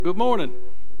Good morning.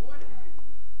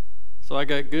 So I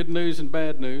got good news and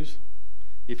bad news.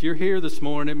 If you're here this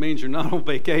morning, it means you're not on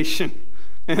vacation.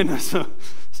 And so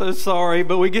sorry,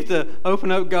 but we get to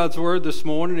open up God's Word this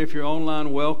morning. If you're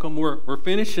online, welcome. We're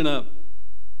finishing up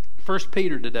 1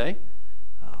 Peter today.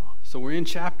 So we're in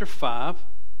chapter 5.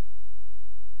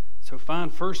 So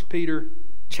find 1 Peter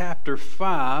chapter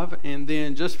 5, and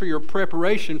then just for your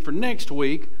preparation for next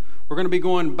week, we're going to be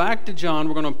going back to John.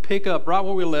 We're going to pick up right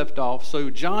where we left off. So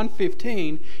John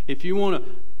 15, if you want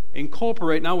to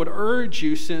incorporate, and I would urge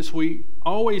you, since we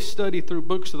always study through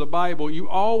books of the Bible, you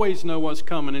always know what's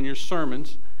coming in your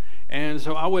sermons. And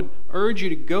so I would urge you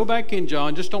to go back in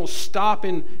John. Just don't stop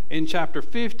in chapter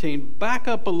 15. Back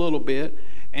up a little bit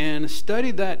and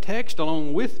study that text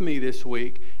along with me this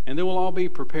week, and then we'll all be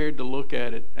prepared to look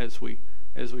at it as we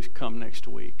come next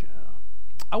week.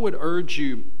 I would urge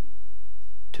you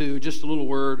to, just a little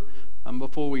word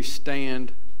before we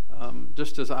stand,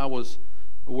 just as I was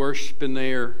worshiping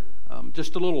there,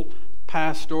 just a little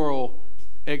pastoral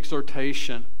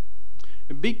exhortation.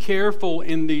 Be careful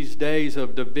in these days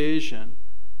of division,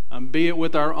 be it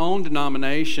with our own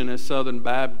denomination as Southern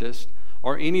Baptist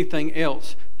or anything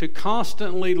else, to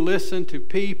constantly listen to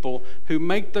people who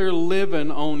make their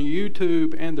living on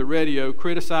YouTube and the radio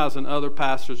criticizing other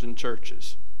pastors and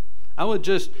churches. I would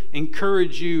just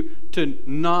encourage you to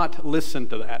not listen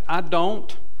to that. I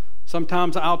don't.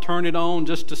 Sometimes I'll turn it on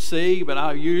just to see, but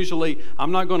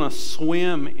I'm not going to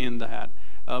swim in that.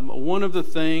 One of the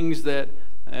things that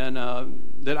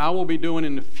I will be doing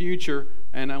in the future,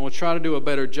 and I will try to do a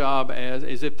better job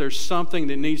is if there's something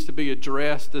that needs to be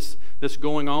addressed that's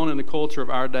going on in the culture of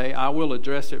our day, I will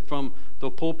address it from the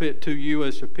pulpit to you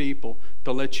as a people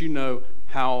to let you know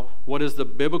what is the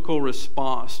biblical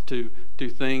response to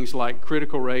things like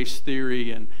critical race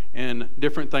theory and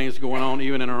different things going on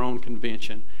even in our own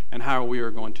convention, and how we are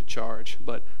going to charge.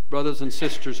 But brothers and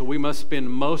sisters, we must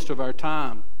spend most of our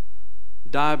time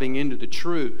diving into the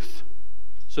truth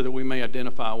so that we may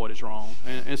identify what is wrong.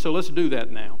 And so let's do that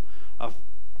now.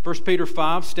 1 Peter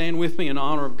 5, stand with me in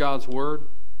honor of God's Word.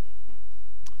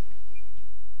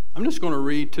 I'm just going to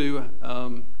read to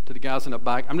the guys in the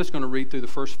back. I'm just going to read through the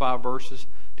first 5 verses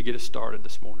to get us started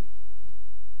this morning.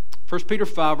 1 Peter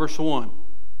 5, verse 1.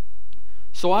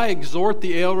 So I exhort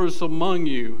the elders among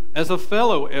you as a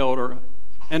fellow elder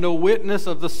and a witness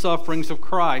of the sufferings of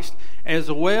Christ, as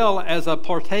well as a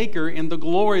partaker in the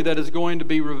glory that is going to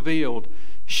be revealed.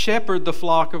 Shepherd the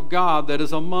flock of God that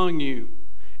is among you,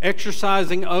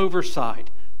 exercising oversight,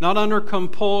 not under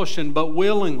compulsion, but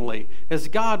willingly, as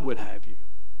God would have you.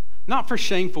 Not for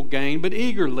shameful gain, but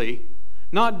eagerly,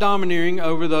 not domineering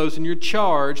over those in your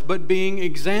charge, but being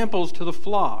examples to the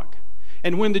flock.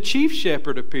 And when the chief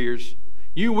shepherd appears,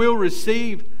 you will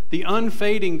receive the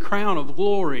unfading crown of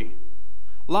glory.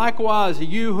 Likewise,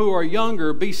 you who are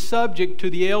younger, be subject to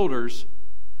the elders.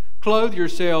 Clothe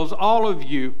yourselves, all of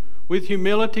you, with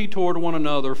humility toward one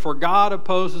another, for God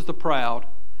opposes the proud,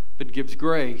 but gives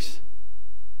grace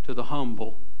to the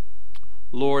humble.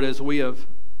 Lord, as we have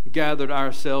gathered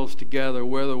ourselves together,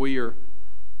 whether we are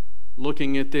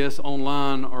looking at this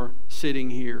online or sitting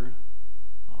here,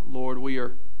 Lord, we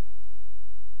are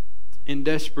in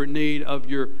desperate need of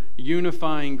your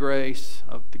unifying grace,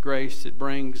 of the grace that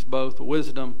brings both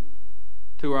wisdom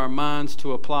to our minds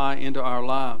to apply into our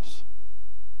lives.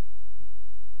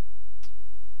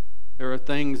 There are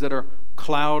things that are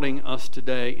clouding us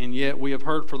today, and yet we have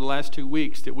heard for the last 2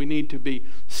 weeks that we need to be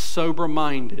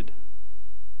sober-minded.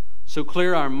 So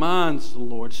clear our minds,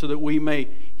 Lord, so that we may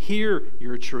hear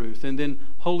your truth. And then,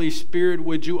 Holy Spirit,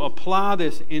 would you apply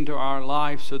this into our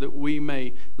life so that we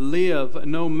may live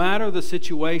no matter the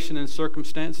situation and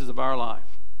circumstances of our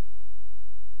life.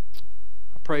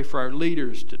 I pray for our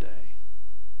leaders today,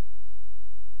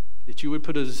 that you would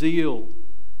put a zeal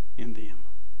in them,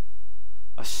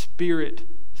 a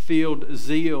spirit-filled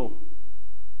zeal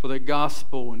for the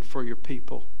gospel and for your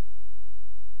people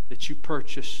that you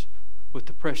purchase with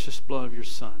the precious blood of your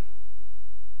Son.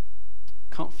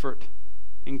 Comfort,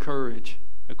 encourage,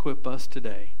 equip us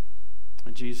today.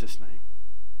 In Jesus' name,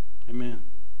 amen.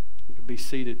 You can be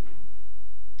seated.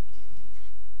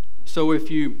 So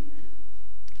if you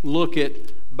look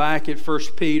back at 1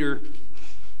 Peter,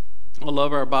 I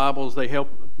love our Bibles. They help.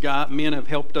 Men have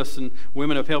helped us and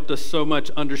women have helped us so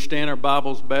much understand our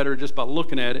Bibles better just by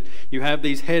looking at it. You have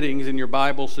these headings in your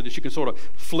Bible so that you can sort of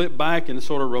flip back and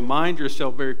sort of remind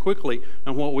yourself very quickly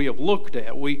on what we have looked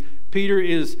at. Peter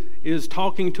is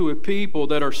talking to a people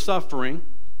that are suffering.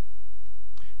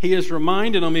 He is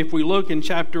reminding them, if we look in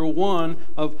chapter 1,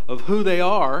 of who they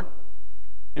are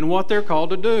and what they're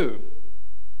called to do.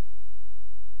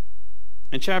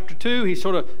 In chapter 2, he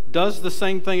sort of does the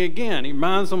same thing again. He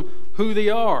reminds them who they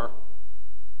are.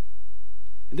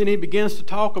 And then he begins to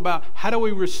talk about how do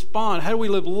we respond? How do we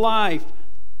live life?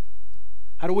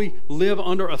 How do we live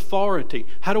under authority?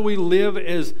 How do we live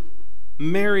as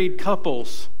married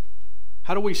couples?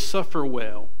 How do we suffer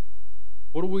well?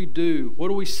 What do we do? What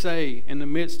do we say in the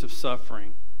midst of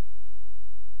suffering?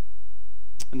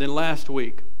 And then last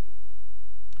week,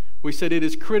 we said it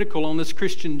is critical on this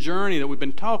Christian journey that we've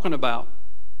been talking about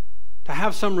to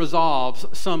have some resolves,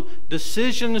 some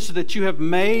decisions that you have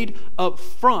made up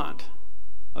front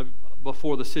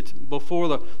before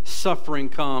the suffering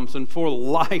comes and before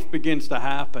life begins to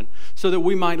happen, so that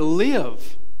we might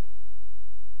live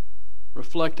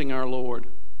reflecting our Lord.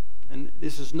 And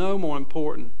this is no more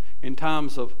important in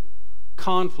times of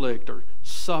conflict or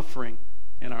suffering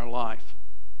in our life.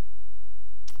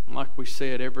 Like we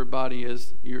said, everybody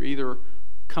you're either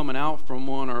coming out from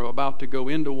one or about to go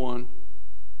into one.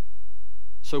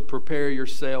 So prepare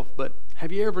yourself. But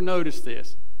have you ever noticed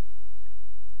this?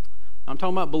 I'm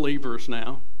talking about believers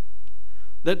now.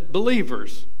 That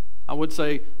believers, I would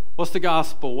say, what's the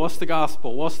gospel? What's the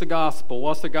gospel? What's the gospel?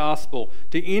 What's the gospel?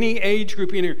 To any age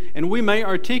group in here. And we may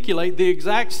articulate the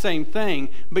exact same thing,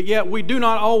 but yet we do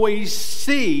not always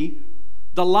see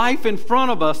the life in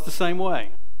front of us the same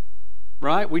way.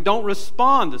 Right? We don't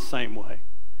respond the same way.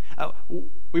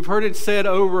 We've heard it said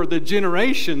over the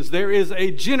generations, there is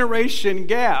a generation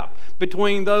gap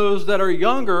between those that are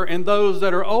younger and those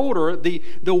that are older.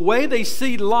 The way they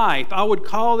see life, I would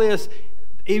call this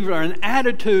either an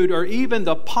attitude or even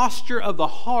the posture of the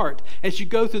heart as you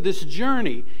go through this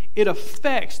journey. It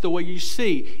affects the way you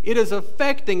see. It is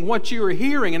affecting what you are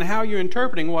hearing and how you're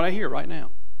interpreting what I hear right now.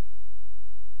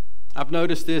 I've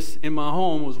noticed this in my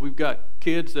home as we've got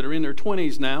kids that are in their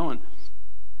 20s now, and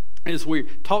as we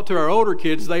talk to our older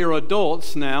kids, they are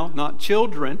adults now, not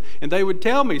children, and they would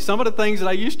tell me some of the things that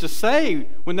I used to say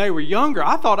when they were younger.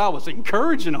 I thought I was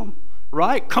encouraging them,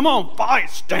 right? Come on, fight,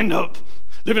 stand up,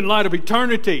 live in light of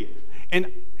eternity.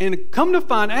 And come to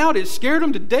find out, it scared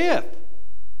them to death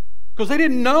because they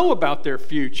didn't know about their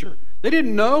future. They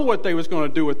didn't know what they was going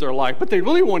to do with their life, but they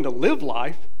really wanted to live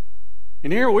life.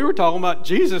 And here we were talking about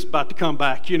Jesus about to come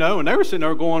back, and they were sitting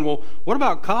there going, well, what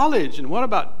about college and what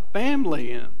about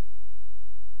family? And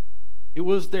it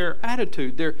was their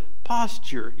attitude, their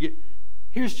posture.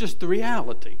 Here's just the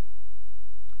reality.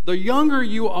 The younger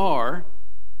you are,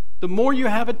 the more you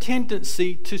have a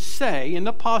tendency to say in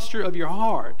the posture of your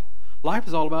heart, life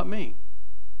is all about me.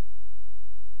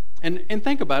 And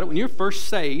think about it. When you're first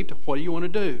saved, what do you want to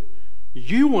do?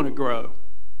 You want to grow,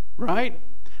 right?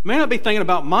 I may not be thinking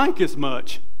about Mike as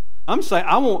much. I'm saying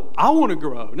I want to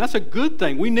grow. And that's a good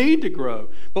thing. We need to grow.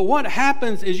 But what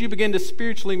happens is you begin to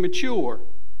spiritually mature.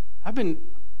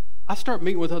 I start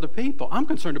meeting with other people. I'm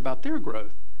concerned about their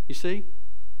growth. You see?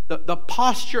 The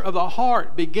posture of the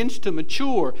heart begins to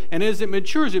mature. And as it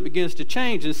matures, it begins to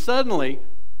change. And suddenly,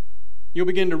 you'll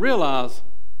begin to realize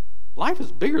life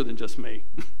is bigger than just me.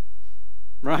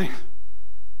 Right?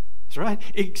 That's right.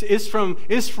 It's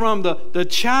from the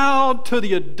child to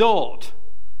the adult.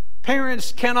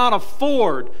 Parents cannot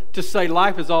afford to say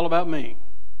life is all about me.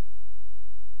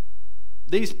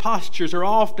 These postures are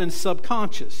often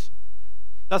subconscious.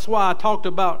 That's why I talked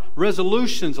about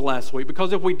resolutions last week,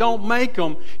 because if we don't make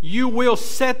them, you will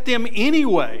set them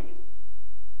anyway.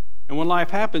 And when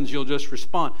life happens, you'll just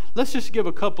respond. Let's just give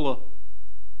a couple of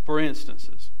for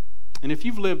instances. And if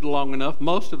you've lived long enough,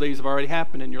 most of these have already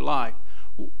happened in your life.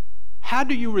 How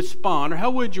do you respond, or how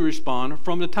would you respond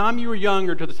from the time you were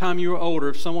younger to the time you were older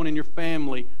if someone in your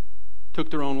family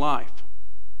took their own life?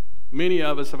 Many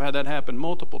of us have had that happen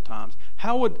multiple times.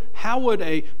 How would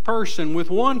a person with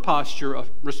one posture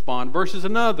respond versus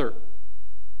another?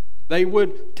 They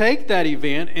would take that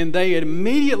event and they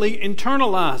immediately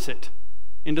internalize it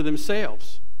into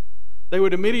themselves. They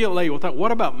would immediately think,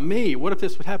 what about me? What if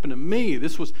this would happen to me?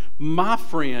 This was my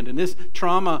friend, and this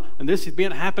trauma and this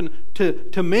event happened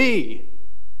to me.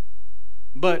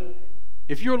 But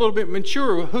if you're a little bit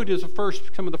mature, who does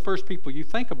some of the first people you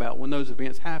think about when those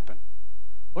events happen?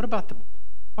 What about the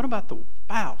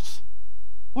spouse?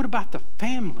 What about the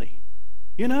family?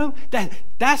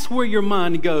 That's where your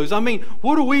mind goes. I mean,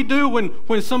 what do we do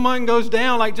when someone goes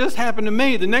down like just happened to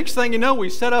me? The next thing you know, we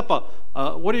set up a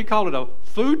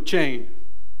food chain,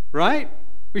 right?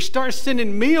 We start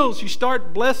sending meals. You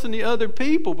start blessing the other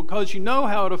people because you know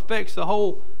how it affects the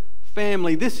whole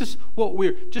family. This is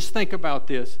what just think about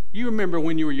this. You remember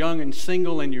when you were young and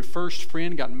single and your first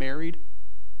friend got married,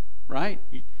 right?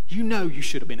 You know you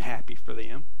should have been happy for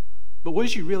them. But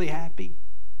was you really happy?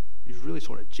 You was really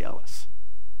sort of jealous,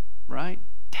 right?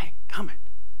 Dang, coming.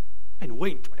 I've been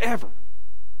waiting forever.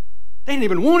 They didn't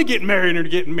even want to get married and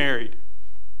they're getting married.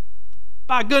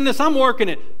 By goodness, I'm working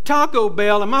at Taco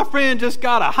Bell and my friend just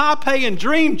got a high-paying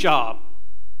dream job.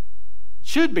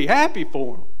 Should be happy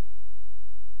for him.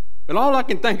 But all I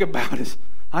can think about is,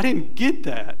 I didn't get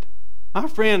that. My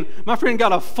friend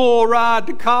got a full ride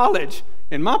to college,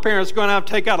 and my parents are going to have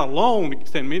to take out a loan to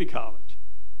send me to college.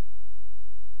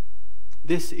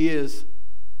 This is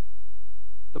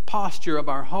the posture of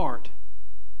our heart.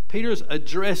 Peter's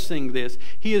addressing this.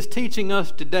 He is teaching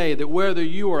us today that whether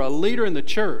you are a leader in the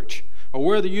church or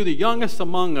whether you're the youngest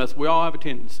among us, we all have a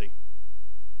tendency.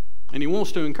 And he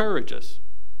wants to encourage us,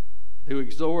 to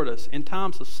exhort us in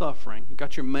times of suffering. You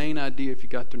got your main idea if you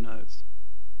got their notes.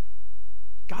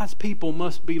 God's people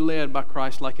must be led by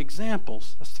Christ-like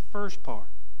examples. That's the first part.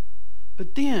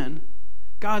 But then,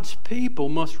 God's people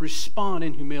must respond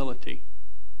in humility.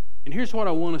 And here's what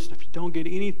I want us to, if you don't get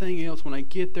anything else, when I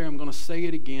get there, I'm going to say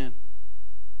it again.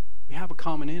 We have a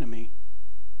common enemy.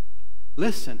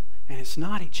 Listen, and it's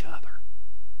not each other.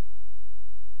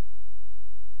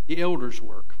 The elders'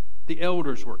 work. The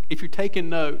elders' work. If you're taking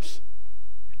notes,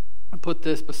 I put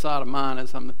this beside of mine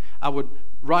as I would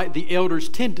write the elders'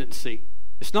 tendency.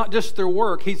 It's not just their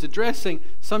work. He's addressing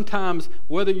sometimes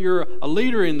whether you're a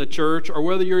leader in the church or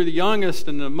whether you're the youngest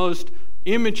and the most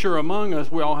immature among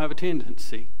us, we all have a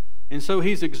tendency. And so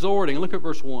he's exhorting. Look at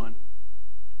verse 1.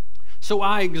 So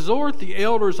I exhort the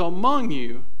elders among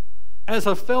you as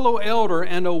a fellow elder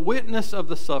and a witness of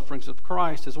the sufferings of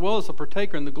Christ, as well as a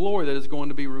partaker in the glory that is going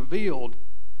to be revealed.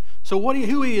 So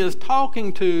who he is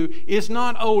talking to is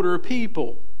not older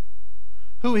people.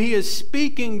 Who he is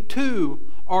speaking to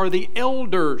are the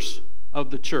elders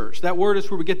of the church. That word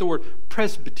is where we get the word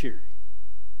presbytery.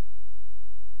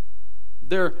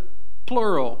 They're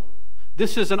plural.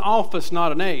 This is an office,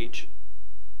 not an age.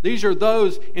 These are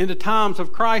those in the times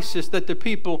of crisis that the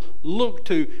people look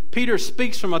to. Peter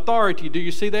speaks from authority. Do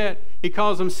you see that? He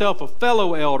calls himself a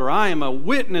fellow elder. I am a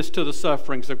witness to the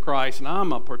sufferings of Christ, and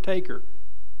I'm a partaker,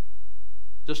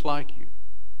 just like you.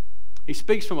 He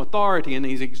speaks from authority, and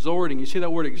he's exhorting. You see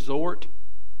that word exhort?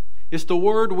 It's the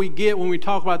word we get when we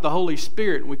talk about the Holy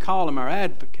Spirit, and we call him our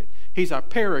advocate. He's our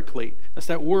paraclete. That's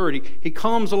that word. He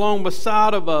comes along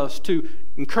beside of us to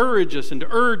encourage us and to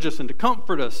urge us and to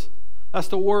comfort us. That's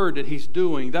the word that he's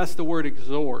doing. That's the word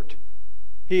exhort.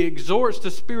 He exhorts the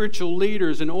spiritual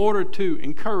leaders in order to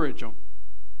encourage them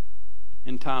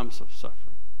in times of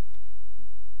suffering.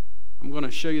 I'm going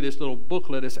to show you this little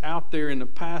booklet. It's out there in the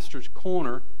pastor's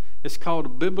corner. It's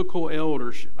called Biblical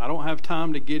Eldership. I don't have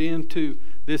time to get into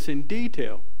this in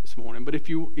detail this morning, but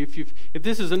if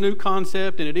this is a new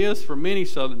concept, and it is for many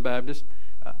Southern Baptists,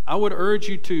 I would urge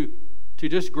you to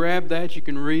just grab that. You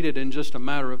can read it in just a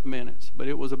matter of minutes, but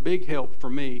it was a big help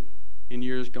for me in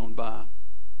years gone by.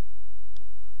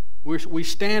 We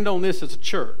stand on this as a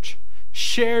church.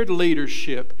 Shared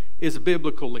leadership is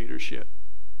biblical leadership.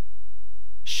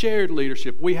 Shared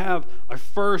leadership. We have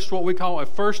what we call a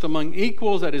first among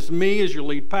equals. That is me as your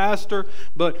lead pastor.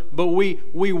 But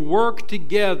we work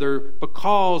together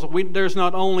because there's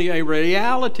not only a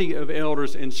reality of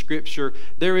elders in Scripture,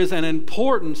 there is an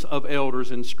importance of elders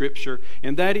in Scripture,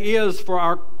 and that is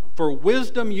for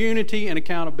wisdom, unity, and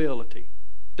accountability.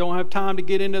 Don't have time to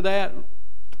get into that.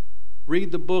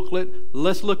 Read the booklet.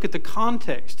 Let's look at the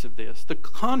context of this. The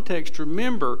context,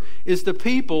 remember, is the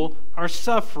people are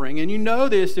suffering. And you know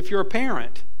this if you're a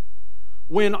parent.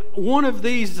 When one of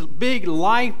these big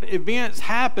life events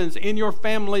happens in your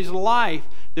family's life,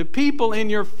 the people in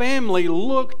your family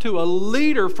look to a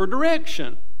leader for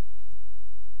direction.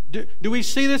 Do we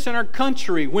see this in our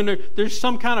country when there's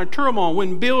some kind of turmoil,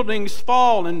 when buildings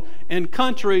fall and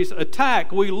countries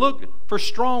attack? We look for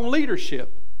strong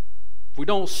leadership. If we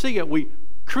don't see it, we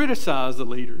criticize the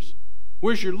leaders.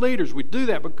 Where's your leaders? We do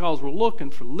that because we're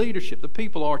looking for leadership. The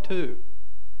people are too.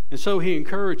 And so he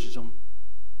encourages them.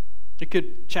 Look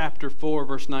at chapter 4,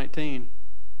 verse 19.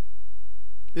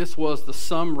 This was the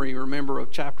summary, remember,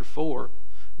 of chapter 4.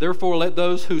 Therefore, let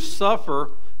those who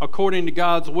suffer according to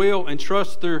God's will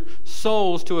entrust their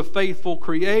souls to a faithful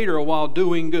Creator while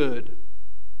doing good.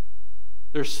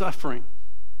 They're suffering.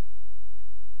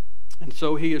 And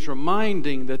so he is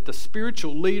reminding that the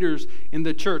spiritual leaders in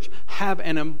the church have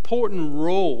an important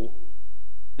role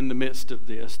in the midst of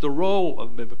this, the role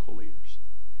of biblical leaders.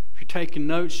 If you're taking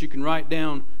notes, you can write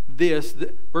down this.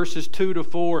 Verses 2 to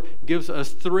 4 gives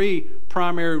us three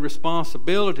primary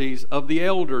responsibilities of the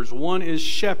elders. One is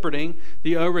shepherding,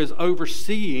 the other is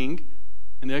overseeing,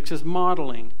 and the next is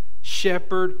modeling.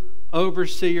 Shepherd,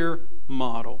 overseer,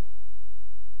 model.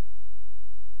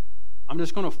 I'm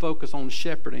just going to focus on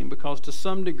shepherding because to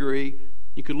some degree,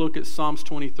 you could look at Psalms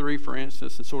 23, for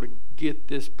instance, and sort of get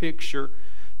this picture.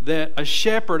 that a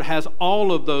shepherd has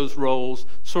all of those roles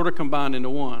sort of combined into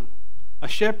one. A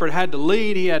shepherd had to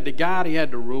lead, he had to guide, he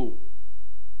had to rule.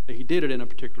 But he did it in a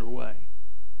particular way.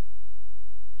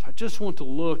 So I just want to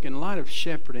look, in light of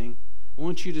shepherding, I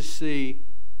want you to see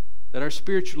that our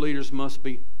spiritual leaders must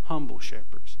be humble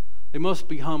shepherds. They must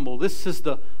be humble. This is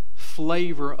the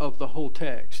flavor of the whole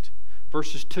text.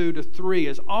 Verses 2 to 3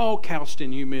 is all couched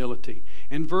in humility.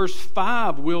 In verse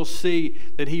 5, we'll see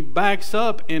that he backs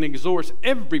up and exhorts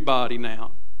everybody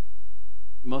now.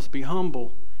 Must be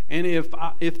humble. And if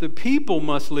the people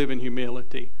must live in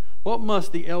humility, what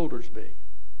must the elders be?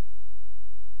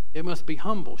 They must be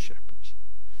humble shepherds.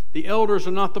 The elders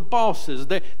are not the bosses.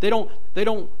 They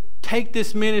don't take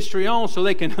this ministry on so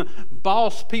they can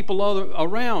boss people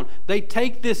around. They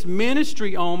take this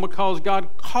ministry on because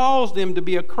God calls them to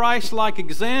be a Christ-like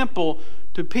example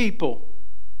to people.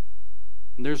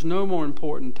 And there's no more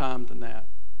important time than that,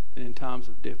 than in times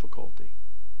of difficulty.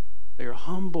 They are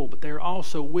humble, but they are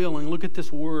also willing. Look at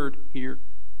this word here.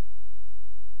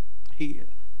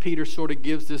 Peter sort of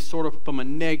gives this sort of from a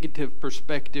negative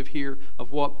perspective here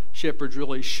of what shepherds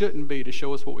really shouldn't be to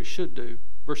show us what we should do.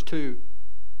 Verse 2,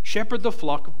 shepherd the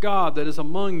flock of God that is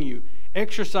among you,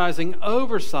 exercising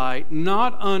oversight,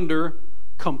 not under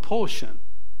compulsion.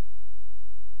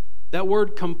 That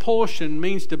word compulsion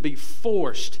means to be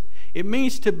forced. It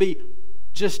means to be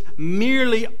just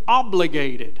merely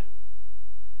obligated.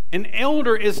 An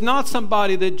elder is not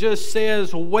somebody that just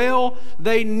says, well,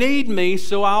 they need me,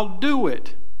 so I'll do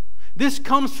it. This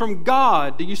comes from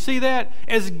God. Do you see that?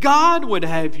 As God would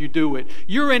have you do it.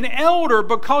 You're an elder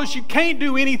because you can't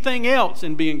do anything else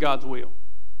in being God's will.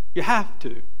 You have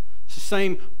to. It's the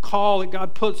same call that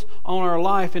God puts on our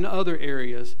life in other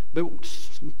areas, but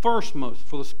first most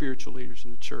for the spiritual leaders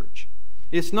in the church.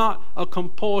 It's not a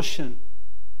compulsion.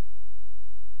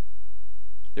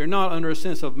 They're not under a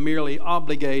sense of merely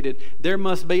obligated. There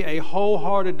must be a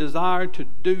wholehearted desire to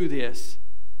do this.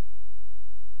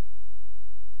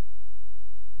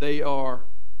 They are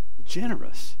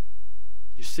generous.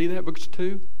 You see that, verse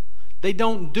 2? They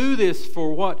don't do this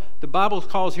for what the Bible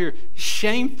calls here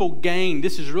shameful gain.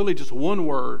 This is really just one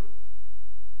word.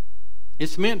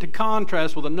 It's meant to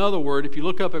contrast with another word. If you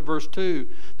look up at verse 2,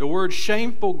 the word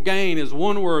shameful gain is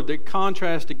one word that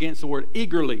contrasts against the word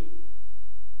eagerly.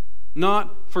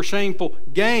 Not for shameful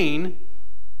gain,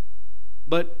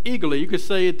 but eagerly. You could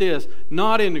say it this,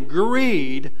 not in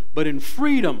greed, but in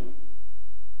freedom.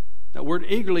 That word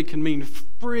eagerly can mean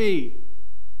free.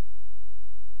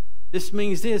 This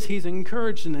means this, he's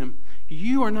encouraging them.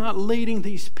 You are not leading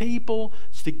these people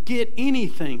to get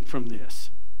anything from this.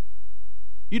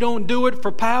 You don't do it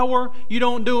for power. You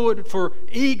don't do it for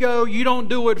ego. You don't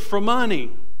do it for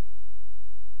money.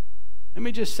 Let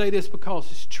me just say this because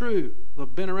it's true.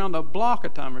 I've been around the block a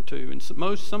time or two, and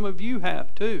some of you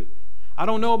have too. I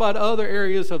don't know about other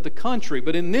areas of the country,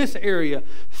 but in this area,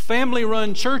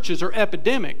 family-run churches are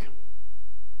epidemic.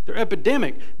 They're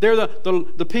epidemic. They're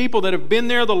the people that have been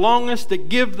there the longest that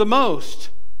give the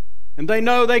most. And they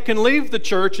know they can leave the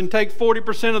church and take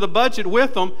 40% of the budget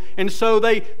with them. And so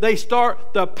they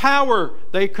start the power.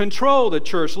 They control the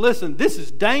church. Listen, this is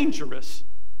dangerous.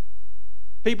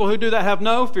 People who do that have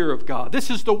no fear of God. This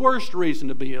is the worst reason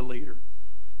to be a leader.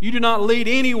 You do not lead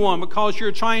anyone because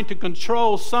you're trying to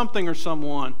control something or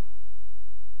someone.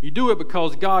 You do it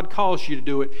because God calls you to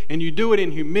do it, and you do it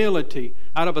in humility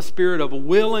out of a spirit of a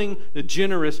willing, a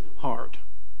generous heart.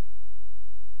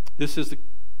 This is the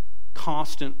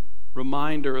constant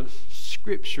reminder of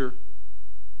Scripture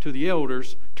to the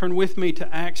elders. Turn with me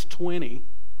to Acts 20.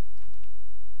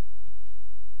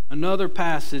 Another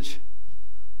passage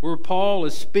where Paul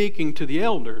is speaking to the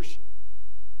elders.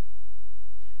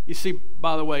 You see,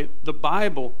 by the way, the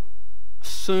Bible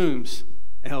assumes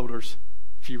elders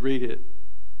if you read it.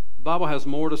 The Bible has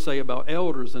more to say about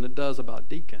elders than it does about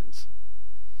deacons.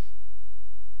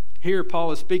 Here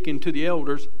Paul is speaking to the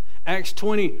elders. Acts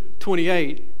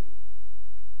 20:28.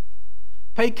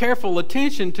 Pay careful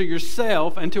attention to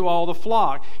yourself and to all the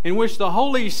flock, in which the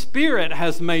Holy Spirit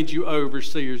has made you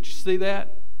overseers. Do you see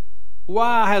that?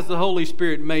 Why has the Holy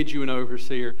Spirit made you an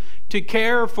overseer? To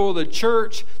care for the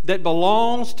church that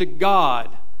belongs to God,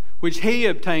 which He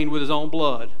obtained with His own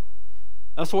blood.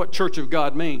 That's what church of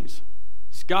God means.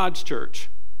 It's God's church.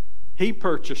 He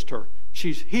purchased her.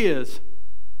 She's His.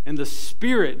 And the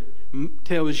Spirit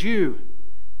tells you,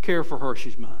 care for her,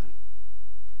 she's mine.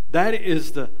 That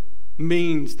is the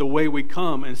means, the way we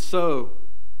come. And so,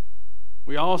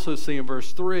 we also see in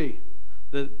verse 3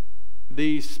 that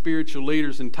these spiritual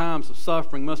leaders in times of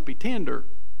suffering must be tender.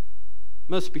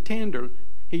 Must be tender.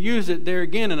 He used it there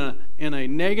again in a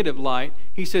negative light.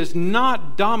 He says,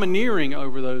 not domineering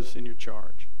over those in your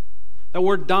charge. That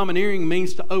word domineering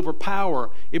means to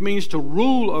overpower. It means to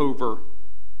rule over.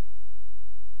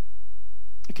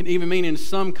 It can even mean in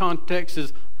some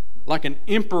contexts like an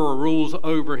emperor rules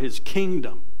over his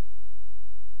kingdom.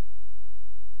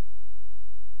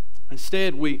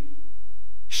 Instead, we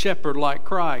shepherd like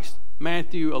Christ.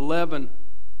 Matthew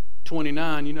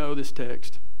 11:29, you know this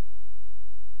text.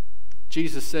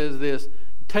 Jesus says this,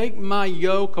 "Take my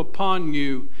yoke upon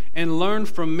you and learn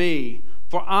from me,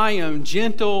 for I am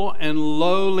gentle and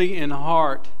lowly in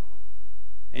heart,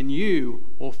 and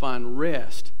you will find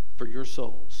rest for your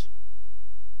souls."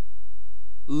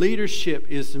 Leadership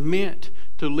is meant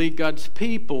to lead God's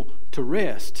people to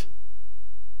rest,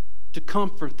 to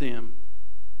comfort them.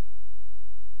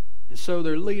 And so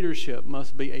their leadership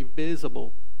must be a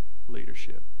visible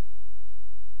leadership.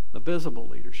 A visible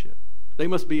leadership. They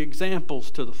must be examples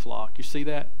to the flock. You see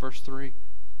that? Verse 3.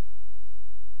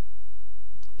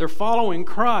 They're following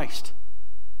Christ,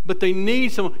 but they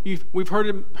need some. We've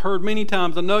heard many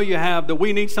times, I know you have, that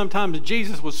we need sometimes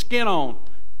Jesus with skin on.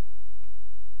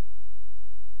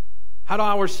 How do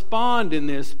I respond in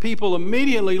this? People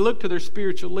immediately look to their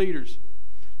spiritual leaders.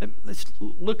 Let's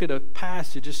look at a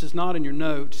passage. This is not in your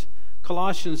notes.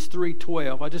 Colossians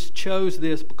 3:12. I just chose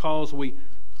this because we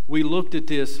looked at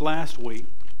this last week.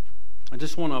 I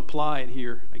just want to apply it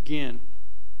here again.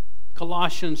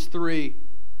 Colossians 3,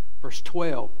 verse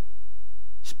 12.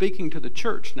 Speaking to the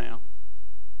church now.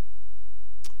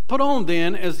 "Put on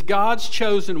then, as God's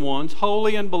chosen ones,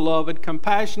 holy and beloved,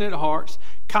 compassionate hearts,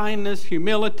 kindness,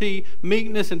 humility,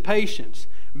 meekness, and patience,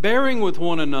 bearing with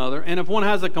one another, and if one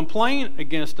has a complaint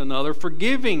against another,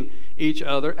 forgiving each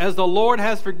other. As the Lord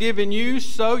has forgiven you,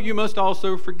 so you must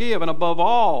also forgive. And above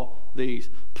all these,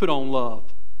 put on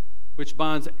love, which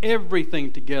binds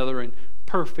everything together in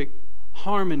perfect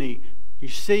harmony." You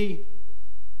see,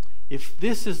 if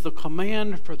this is the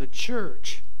command for the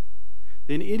church,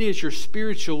 then it is your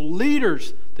spiritual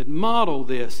leaders that model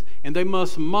this, and they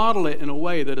must model it in a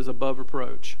way that is above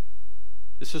reproach.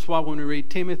 This is why when we read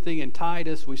Timothy and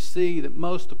Titus, we see that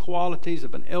most of the qualities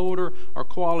of an elder are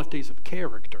qualities of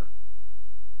character,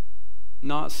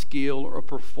 not skill or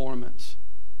performance.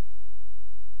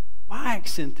 Why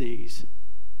accent these?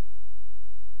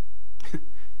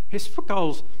 It's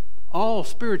because all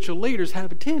spiritual leaders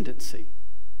have a tendency.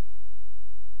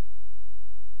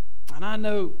 And I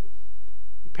know,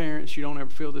 parents, you don't ever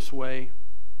feel this way.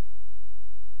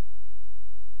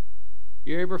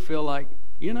 You ever feel like,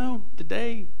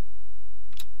 today,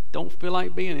 don't feel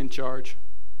like being in charge.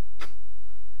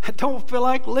 I don't feel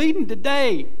like leading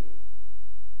today.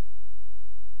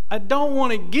 I don't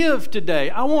want to give today.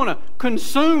 I want to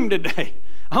consume today.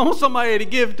 I want somebody to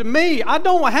give to me. I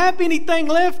don't have anything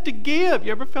left to give.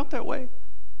 You ever felt that way?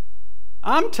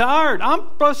 I'm tired.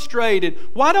 I'm frustrated.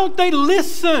 Why don't they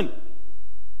listen?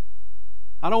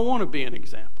 I don't want to be an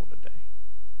example today.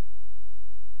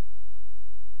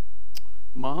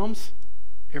 Moms,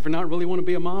 ever not really want to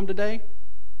be a mom today?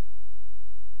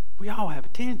 We all have a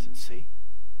tendency.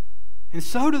 And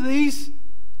so do these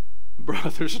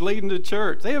brothers leading the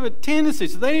church. They have a tendency,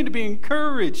 so they need to be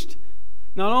encouraged,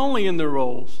 not only in their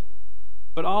roles,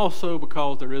 but also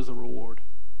because there is a reward.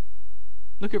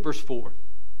 Look at verse 4.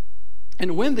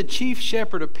 "And when the chief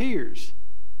shepherd appears,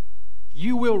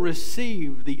 you will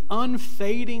receive the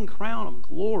unfading crown of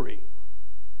glory."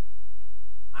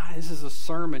 This is a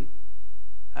sermon.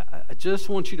 I just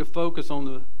want you to focus on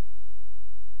the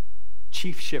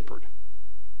chief shepherd.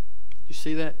 You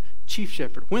see that? Chief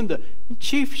shepherd. When the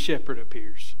chief shepherd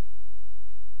appears,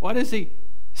 why does he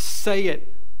say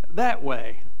it that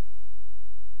way?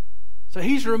 So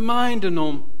he's reminding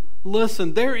them,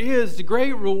 listen, there is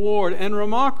great reward and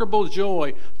remarkable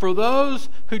joy for those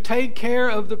who take care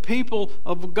of the people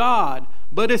of God,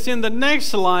 but it's in the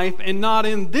next life and not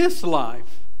in this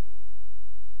life.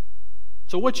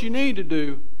 So what you need to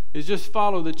do is just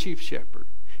follow the chief shepherd.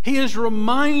 He is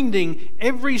reminding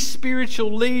every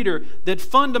spiritual leader that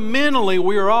fundamentally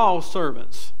we are all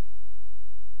servants.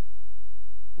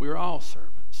 We are all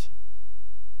servants.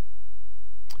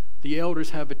 The elders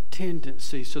have a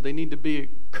tendency, so they need to be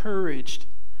encouraged.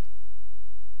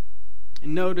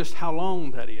 And notice how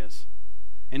long that is.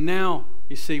 And now,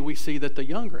 we see that the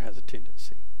younger has a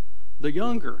tendency. The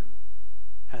younger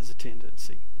has a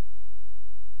tendency.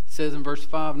 It says in verse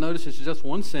 5, notice it's just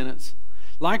one sentence.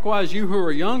 "Likewise, you who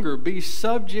are younger, be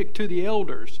subject to the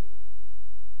elders."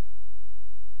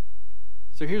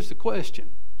 So here's the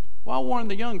question. Why warn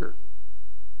the younger?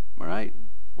 All right?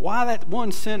 Why that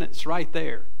one sentence right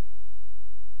there?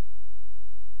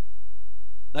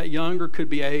 That younger could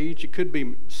be age. It could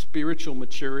be spiritual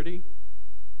maturity.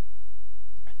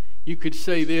 you could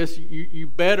say this, you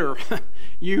better,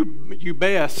 you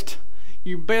best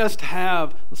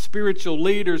have spiritual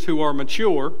leaders who are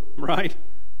mature, right,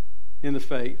 in the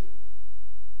faith.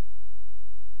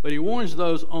 But he warns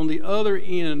those on the other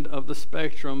end of the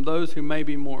spectrum, those who may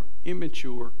be more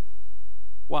immature.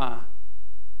 Why?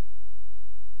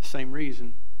 The same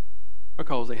reason,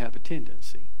 because they have a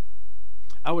tendency.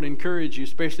 I would encourage you,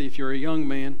 especially if you're a young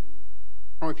man,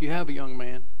 or if you have a young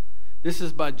man, this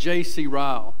is by J.C.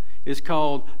 Ryle. It's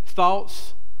called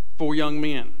Thoughts for Young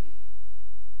Men.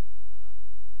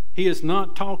 He is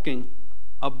not talking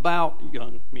about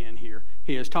young men here.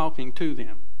 He is talking to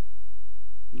them.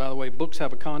 By the way, books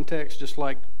have a context just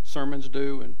like sermons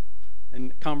do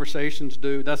and conversations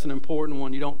do. That's an important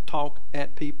one. You don't talk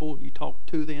at people, you talk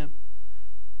to them.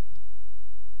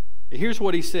 Here's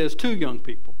what he says to young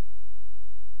people.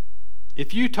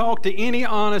 If you talk to any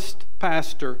honest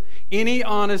pastor, any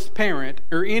honest parent,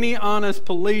 or any honest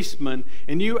policeman,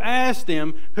 and you ask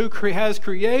them who has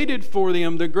created for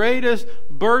them the greatest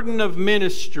burden of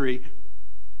ministry,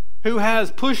 who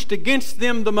has pushed against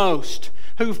them the most,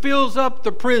 who fills up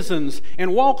the prisons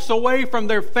and walks away from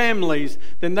their families,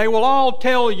 then they will all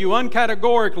tell you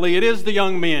uncategorically it is the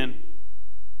young men.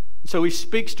 So he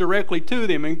speaks directly to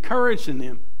them, encouraging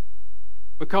them,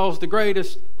 because the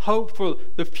greatest hope for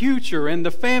the future and the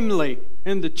family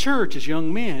and the church is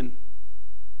young men.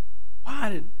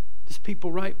 Why does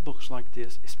people write books like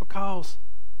this? It's because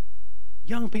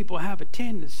young people have a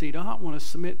tendency to not want to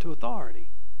submit to authority.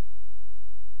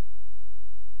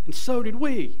 And so did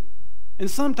we. And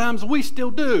sometimes we still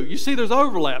do. You see, there's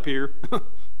overlap here.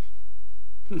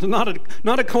 It's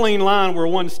not a clean line where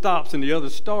one stops and the other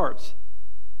starts.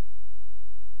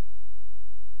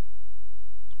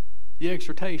 The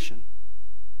exhortation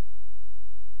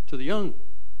to the young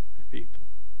people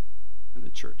in the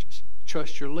churches: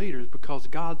 trust your leaders because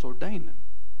God's ordained them.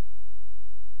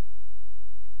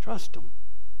 Trust them.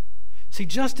 See,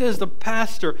 just as the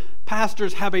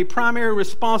pastors have a primary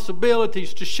responsibility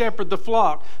to shepherd the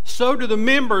flock, so do the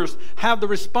members have the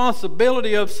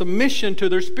responsibility of submission to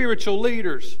their spiritual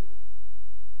leaders.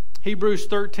 Hebrews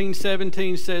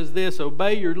 13:17 says this: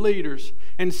 obey your leaders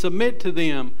and submit to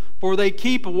them, for they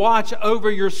keep watch over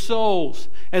your souls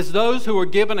as those who are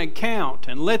given account,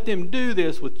 and let them do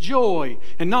this with joy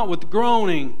and not with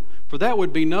groaning, for that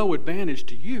would be no advantage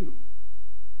to you.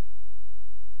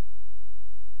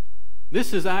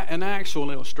 This is an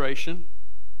actual illustration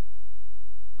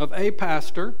of a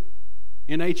pastor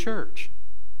in a church.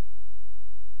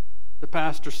 The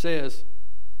pastor says,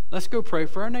 let's go pray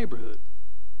for our neighborhood.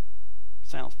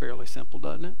 Sounds fairly simple,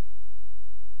 doesn't it?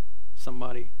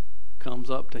 Somebody comes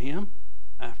up to him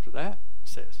after that and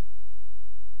says,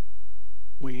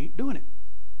 we ain't doing it.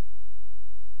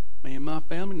 Me and my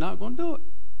family not going to do it.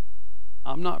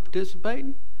 I'm not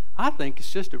participating. I think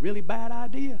it's just a really bad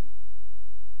idea.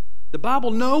 The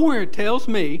Bible nowhere tells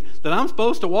me that I'm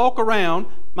supposed to walk around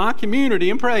my community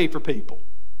and pray for people.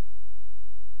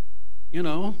 You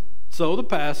know, so the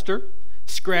pastor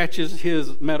scratches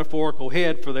his metaphorical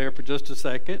head for just a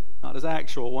second, not his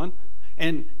actual one,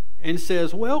 and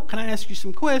says, well, can I ask you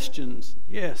some questions?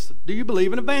 Yes. Do you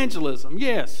believe in evangelism?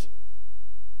 Yes.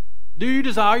 Do you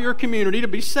desire your community to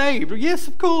be saved? Yes,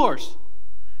 of course.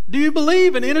 Do you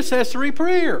believe in intercessory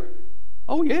prayer?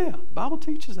 Oh, yeah, the Bible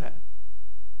teaches that.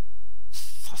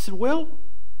 I said, well,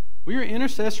 we are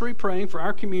intercessory praying for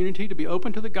our community to be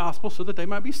open to the gospel so that they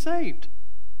might be saved.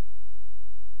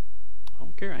 I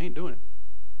don't care, I ain't doing it.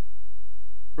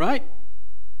 Right?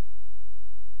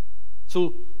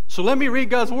 So let me read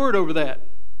God's word over that.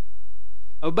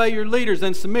 Obey your leaders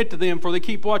and submit to them, for they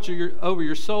keep watch over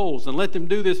your souls, and let them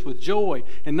do this with joy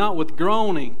and not with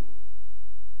groaning.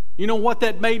 You know what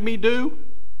that made me do?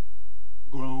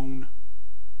 Groan.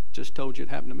 I just told you it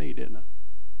happened to me, didn't I?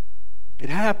 It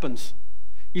happens.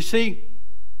 You see,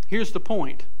 here's the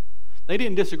point. They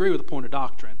didn't disagree with the point of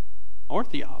doctrine or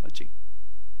theology.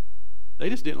 They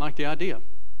just didn't like the idea.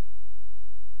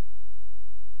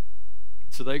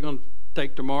 So they're going to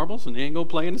take their marbles and they ain't going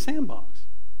to play in the sandbox.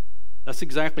 That's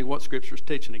exactly what Scripture is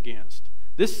teaching against.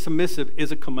 This submissive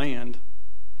is a command.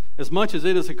 As much as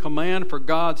it is a command for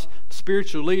God's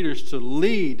spiritual leaders to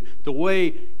lead the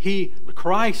way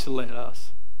Christ led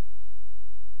us,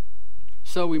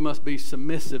 so we must be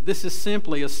submissive. This is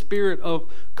simply a spirit of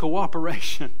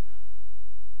cooperation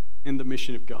in the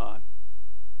mission of God.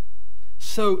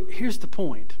 So here's the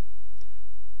point.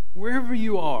 Wherever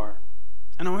you are,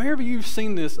 and however you've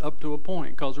seen this up to a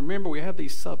point, because remember, we have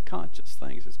these subconscious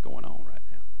things that's going on right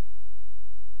now.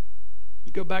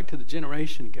 You go back to the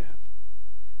generation gap.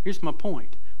 Here's my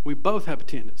point. We both have a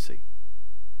tendency.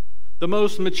 the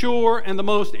most mature and the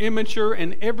most immature,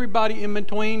 and everybody in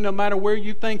between, no matter where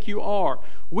you think you are.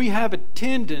 We have a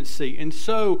tendency, and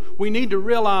so we need to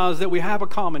realize that we have a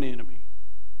common enemy.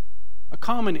 A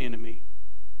common enemy.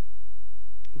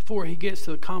 Before he gets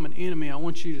to the common enemy, I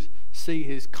want you to see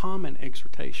his common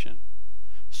exhortation.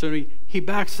 So he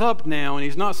backs up now, and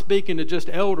he's not speaking to just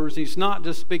elders. He's not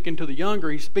just speaking to the younger.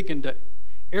 He's speaking to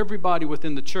everybody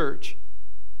within the church.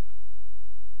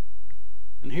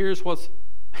 And here's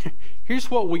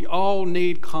what we all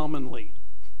need commonly.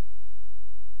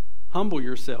 Humble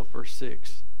yourself, verse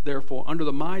 6, therefore, under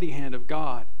the mighty hand of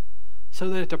God, so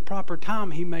that at the proper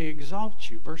time he may exalt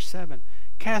you. Verse 7,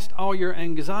 cast all your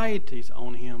anxieties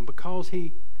on him because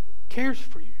he cares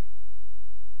for you.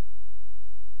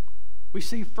 We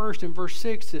see first in verse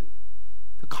 6 that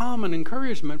the common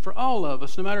encouragement for all of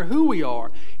us, no matter who we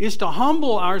are, is to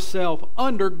humble ourselves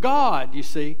under God, you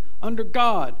see, under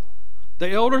God. The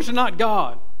elders are not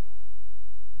God.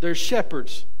 They're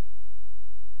shepherds.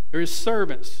 They're his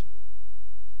servants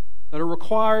that are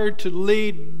required to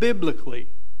lead biblically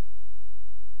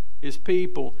his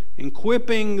people,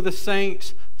 equipping the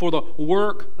saints for the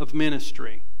work of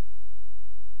ministry.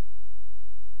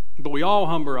 But we all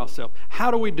humble ourselves.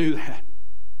 How do we do that?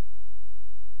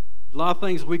 A lot of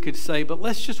things we could say, but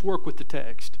let's just work with the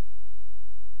text.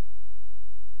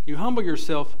 You humble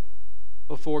yourself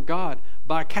before God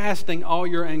by casting all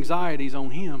your anxieties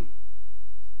on him.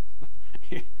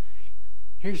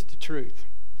 Here's the truth.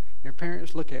 Your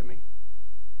parents, look at me.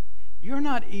 You're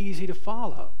not easy to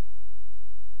follow.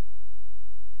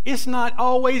 It's not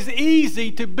always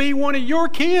easy to be one of your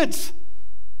kids.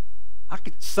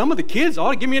 Some of the kids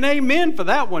ought to give me an amen for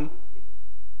that one.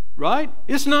 Right?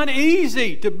 It's not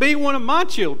easy to be one of my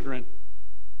children.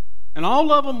 And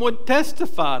all of them would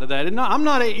testify to that. I'm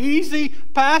not an easy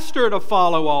pastor to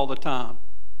follow all the time.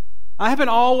 I haven't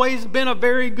always been a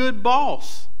very good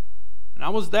boss. And I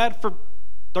was that for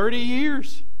 30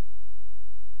 years.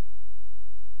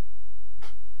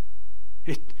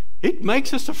 It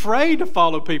makes us afraid to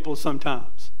follow people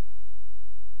sometimes.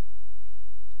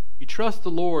 You trust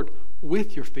the Lord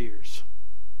with your fears.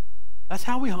 That's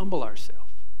how we humble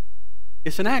ourselves.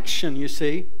 It's an action, you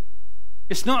see.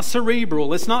 It's not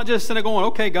cerebral. It's not just sitting going,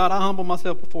 okay, God, I humble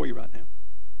myself before you right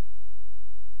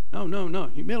now. No.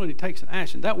 Humility takes an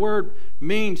action. That word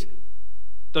means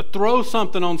to throw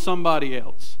something on somebody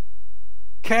else.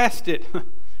 Cast it.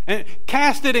 And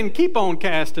cast it and keep on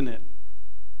casting it.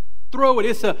 Throw it.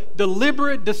 It's a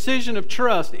deliberate decision of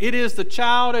trust. It is the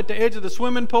child at the edge of the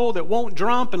swimming pool that won't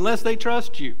jump unless they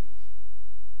trust you.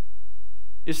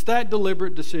 It's that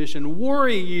deliberate decision.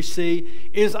 Worry, you see,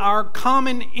 is our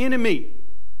common enemy.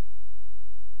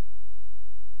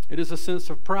 It is a sense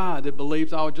of pride that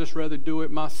believes I would just rather do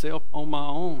it myself on my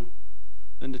own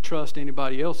than to trust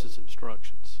anybody else's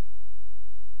instructions.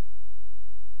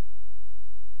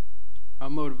 Our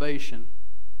motivation,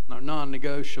 our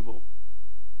non-negotiable,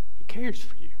 he cares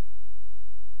for you.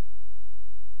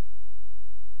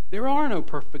 There are no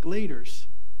perfect leaders.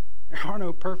 There are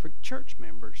no perfect church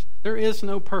members. There is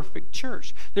no perfect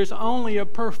church. There's only a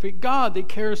perfect God that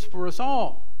cares for us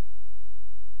all.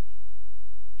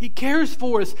 He cares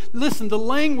for us. Listen, the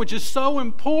language is so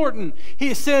important.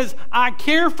 He says, I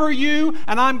care for you,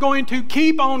 and I'm going to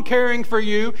keep on caring for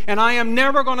you, and I am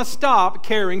never going to stop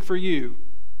caring for you.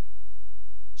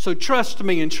 So trust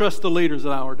me and trust the leaders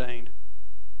that I ordained.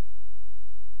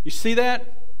 You see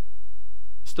that?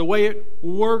 It's the way it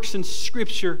works in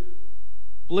Scripture.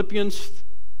 Philippians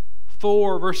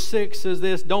 4 verse 6 says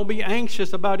this, don't be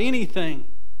anxious about anything.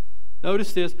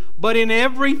 Notice this, but in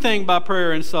everything by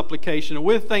prayer and supplication and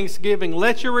with thanksgiving,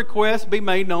 let your requests be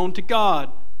made known to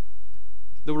God.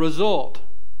 The result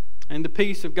and the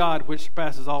peace of God which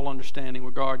surpasses all understanding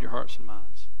will guard your hearts and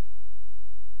minds.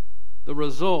 The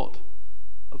result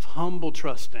of humble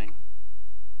trusting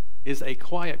is a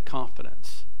quiet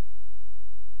confidence.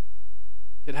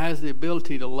 It has the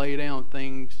ability to lay down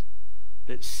things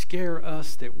that scare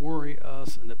us, that worry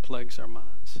us, and that plagues our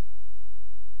minds.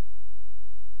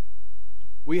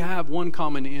 We have one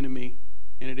common enemy,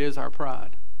 and it is our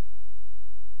pride.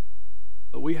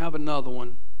 But we have another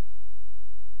one,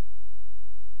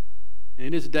 and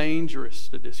it is dangerous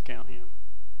to discount him.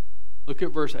 Look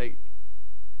at verse 8.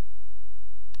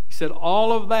 He said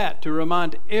all of that to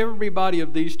remind everybody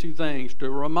of these two things, to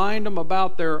remind them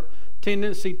about their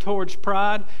tendency towards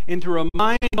pride, and to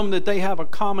remind them that they have a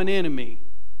common enemy.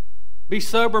 Be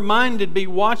sober-minded, be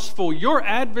watchful. Your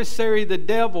adversary, the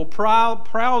devil,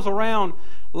 prowls around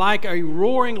like a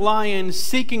roaring lion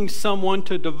seeking someone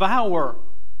to devour.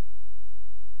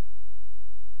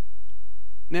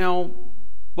 Now,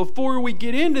 before we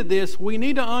get into this, we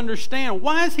need to understand,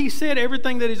 why has he said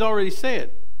everything that he's already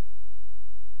said?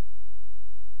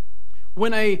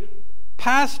 When a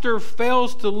pastor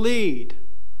fails to lead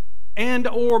and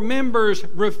or members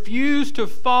refuse to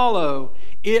follow,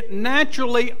 it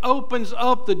naturally opens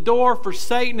up the door for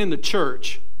Satan in the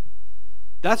church.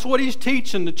 That's what he's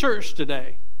teaching the church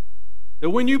today. That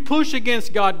when you push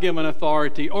against God-given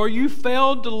authority or you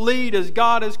fail to lead as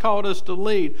God has called us to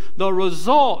lead, the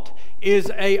result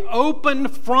is an open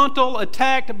frontal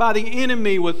attack by the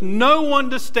enemy with no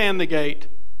one to stand the gate.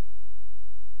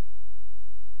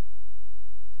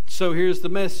 So here's the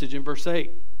message in verse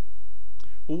 8.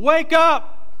 Wake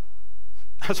up!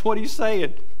 That's what he's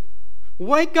saying.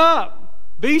 Wake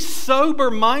up! Be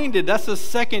sober-minded. That's the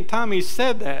second time he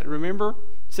said that, remember?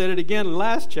 Said it again in the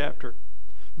last chapter.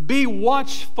 Be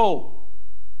watchful.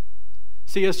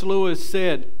 C.S. Lewis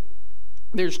said,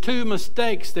 there's two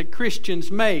mistakes that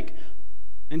Christians make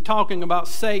in talking about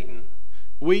Satan.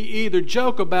 We either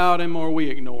joke about him or we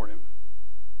ignore him.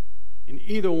 And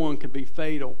either one could be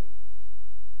fatal.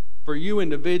 For you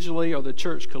individually or the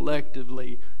church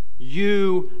collectively,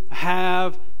 you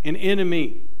have an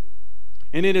enemy.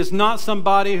 And it is not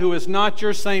somebody who is not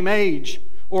your same age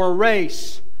or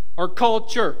race or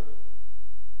culture.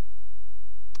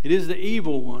 It is the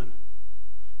evil one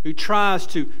who tries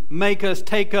to make us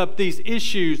take up these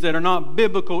issues that are not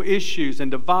biblical issues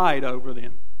and divide over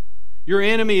them. Your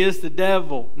enemy is the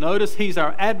devil. Notice he's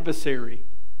our adversary.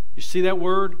 You see that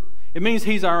word? It means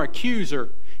he's our accuser.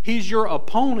 He's your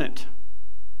opponent.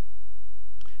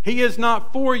 He is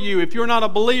not for you. If you're not a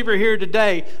believer here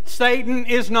today, Satan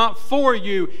is not for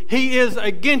you. He is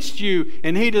against you,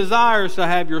 and he desires to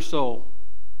have your soul.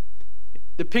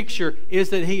 The picture is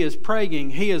that he is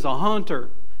preying. He is a hunter.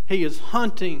 He is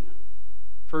hunting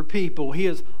for people. He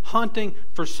is hunting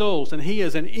for souls, and he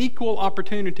is an equal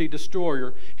opportunity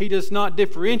destroyer. He does not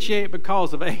differentiate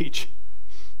because of age.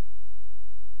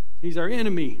 He's our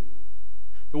enemy.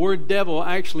 The word devil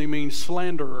actually means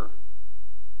slanderer.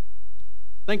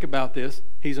 Think about this.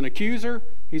 He's an accuser.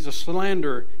 He's a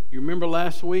slanderer. You remember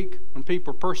last week when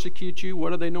people persecute you,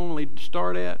 what do they normally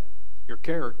start at? Your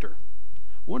character.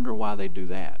 Wonder why they do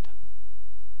that.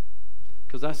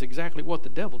 Because that's exactly what the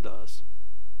devil does.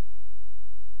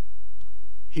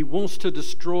 He wants to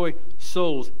destroy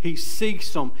souls. He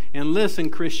seeks them. And listen,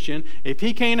 Christian, if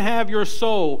he can't have your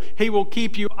soul, he will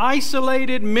keep you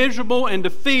isolated, miserable, and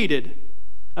defeated.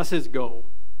 That's his goal.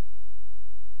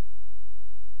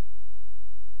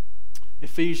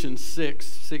 Ephesians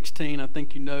 6:16, I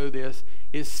think you know this.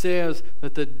 It says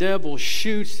that the devil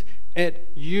shoots at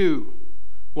you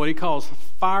what he calls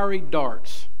fiery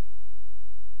darts.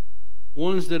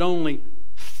 Ones that only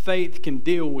faith can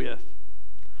deal with.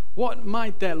 What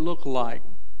might that look like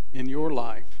in your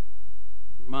life?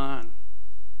 Mine.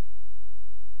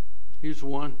 Here's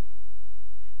one.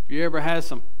 If you ever had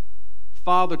some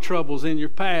father troubles in your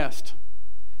past,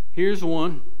 here's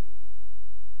one.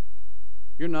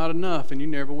 You're not enough and you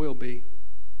never will be.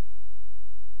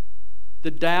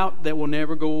 The doubt that will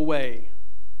never go away.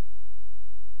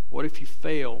 What if you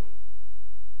fail?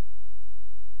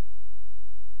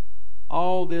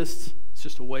 All this is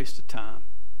just a waste of time.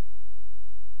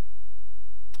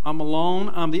 I'm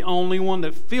alone. I'm the only one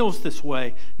that feels this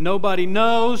way. Nobody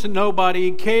knows.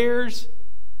 Nobody cares.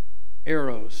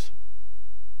 Arrows.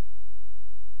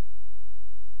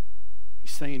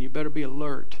 He's saying you better be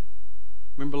alert.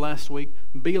 Remember last week?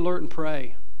 Be alert and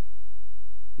pray.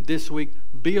 This week,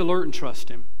 be alert and trust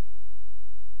Him.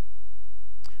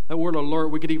 That word alert,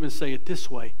 we could even say it this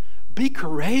way. Be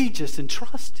courageous and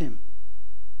trust Him.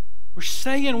 We're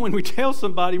saying when we tell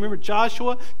somebody, remember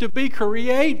Joshua, to be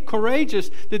courageous,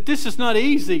 that this is not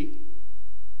easy.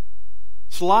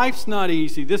 This life's not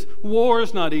easy. This war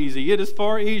is not easy. It is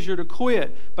far easier to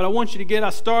quit. But I want you to I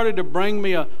started to bring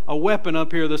me a weapon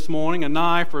up here this morning, a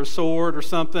knife or a sword or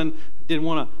something. I didn't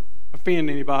want to offend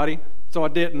anybody, so I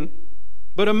didn't.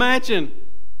 But imagine,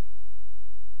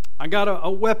 I got a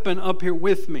weapon up here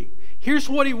with me. Here's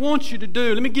what he wants you to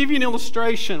do. Let me give you an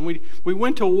illustration. We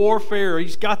went to warfare.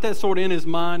 He's got that sort of in his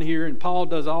mind here, and Paul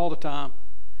does all the time.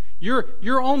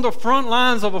 You're on the front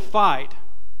lines of a fight.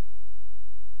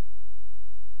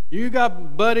 You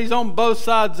got buddies on both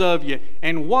sides of you,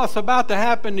 and what's about to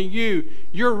happen to you,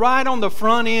 you're right on the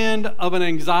front end of an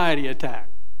anxiety attack.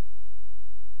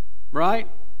 Right?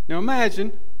 Now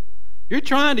imagine, you're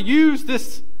trying to use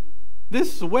this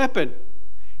weapon,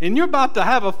 and you're about to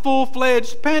have a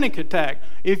full-fledged panic attack.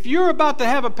 If you're about to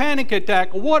have a panic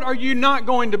attack, what are you not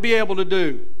going to be able to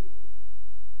do?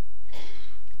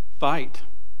 Fight.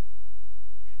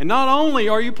 And not only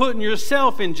are you putting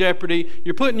yourself in jeopardy,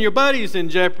 you're putting your buddies in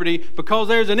jeopardy because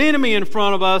there's an enemy in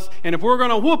front of us, and if we're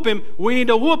going to whoop him, we need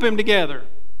to whoop him together.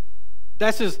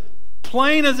 That's as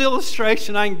plain as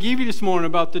illustration I can give you this morning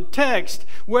about the text.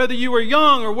 Whether you were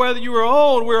young or whether you were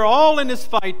old, we're all in this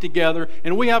fight together,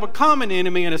 and we have a common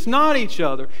enemy, and it's not each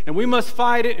other. And we must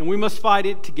fight it, and we must fight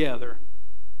it together.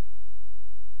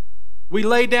 We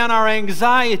lay down our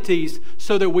anxieties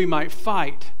so that we might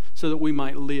fight, so that we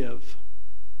might live,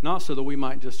 not so that we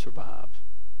might just survive.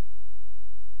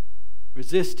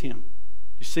 Resist him.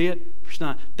 You see it? Verse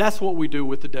 9. That's what we do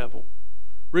with the devil.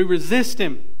 We resist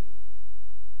him.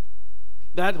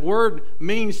 That word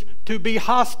means to be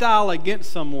hostile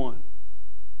against someone.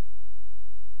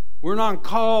 We're not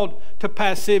called to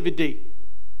passivity.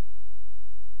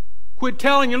 Quit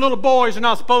telling your little boys they're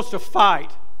not supposed to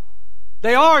fight.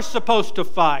 They are supposed to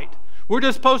fight. We're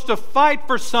just supposed to fight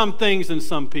for some things and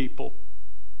some people.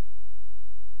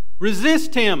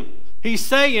 Resist him. He's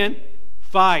saying,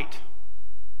 fight.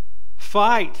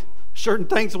 Fight. Certain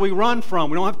things that we run from.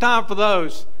 We don't have time for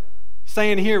those. He's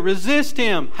saying here, resist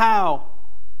him. How?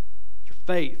 Your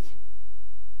faith.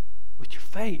 With your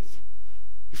faith.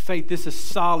 Your faith, this is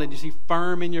solid. You see,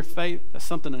 firm in your faith. That's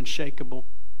something unshakable.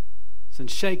 It's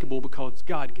unshakable because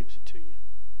God gives it to you.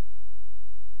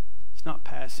 It's not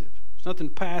passive. There's nothing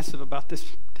passive about this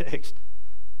text.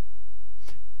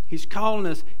 He's calling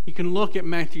us. You can look at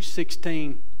Matthew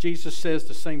 16. Jesus says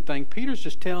the same thing. Peter's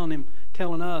just telling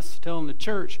the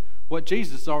church what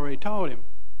Jesus already taught him.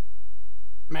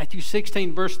 Matthew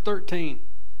 16, verse 13.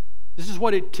 This is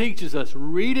what it teaches us.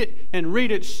 Read it and read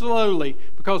it slowly,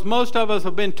 because most of us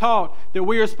have been taught that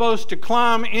we are supposed to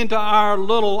climb into our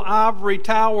little ivory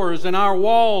towers and our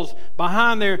walls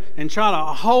behind there and try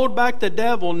to hold back the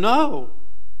devil. No.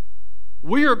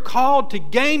 We are called to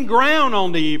gain ground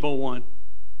on the evil one.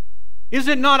 Is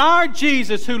it not our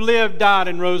Jesus who lived, died,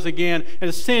 and rose again, and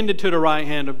ascended to the right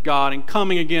hand of God and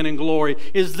coming again in glory?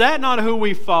 Is that not who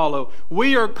we follow?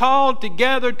 We are called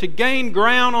together to gain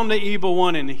ground on the evil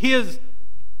one, and his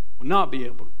will not be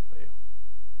able to prevail.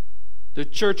 The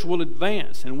church will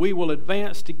advance, and we will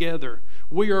advance together.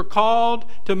 We are called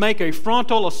to make a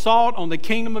frontal assault on the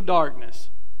kingdom of darkness.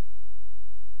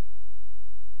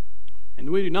 And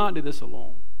we do not do this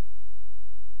alone.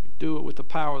 We do it with the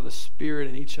power of the Spirit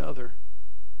in each other.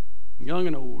 Young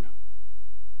and old,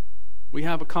 we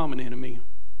have a common enemy.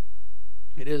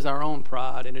 It is our own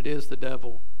pride, and it is the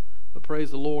devil. But praise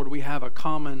the Lord, we have a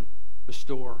common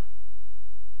restorer.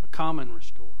 A common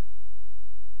restorer.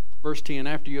 Verse 10,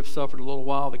 after you have suffered a little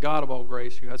while, the God of all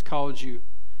grace, who has called you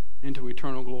into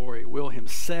eternal glory, will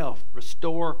himself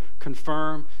restore,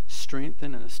 confirm,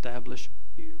 strengthen, and establish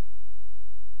you.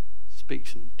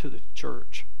 Speaks to the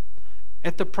church.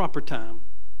 At the proper time,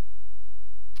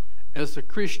 as a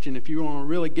Christian, if you want to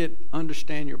really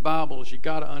understand your Bibles, you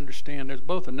got to understand there's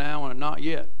both a now and a not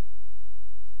yet.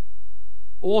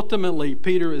 Ultimately,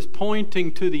 Peter is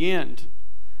pointing to the end.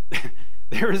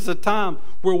 There is a time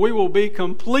where we will be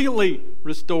completely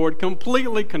restored,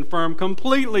 completely confirmed,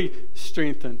 completely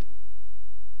strengthened.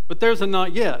 But there's a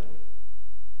not yet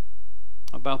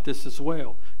about this as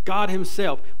well. God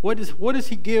himself, what does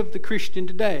he give the Christian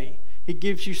today? He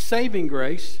gives you saving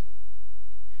grace.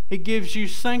 He gives you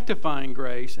sanctifying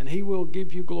grace, and he will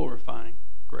give you glorifying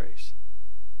grace.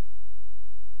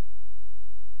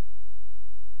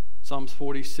 Psalms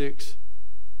 46,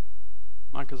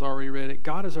 Mike has already read it.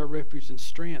 God is our refuge and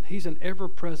strength. He's an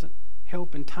ever-present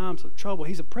help in times of trouble.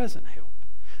 He's a present help.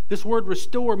 This word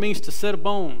restore means to set a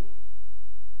bone.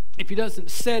 If he doesn't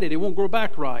set it, it won't grow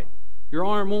back right. Your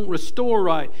arm won't restore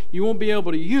right. You won't be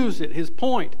able to use it. His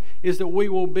point is that we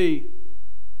will be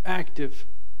active.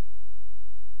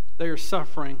 They are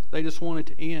suffering. They just want it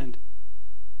to end.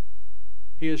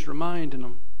 He is reminding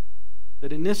them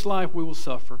that in this life we will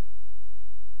suffer,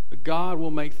 but God will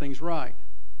make things right.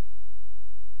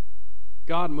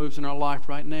 God moves in our life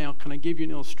right now. Can I give you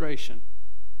an illustration?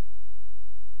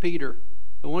 Peter,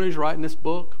 the one who's writing this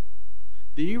book,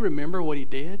 do you remember what he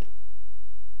did?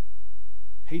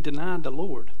 He denied the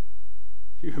Lord.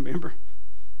 You remember?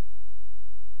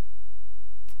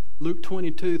 Luke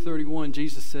 22:31,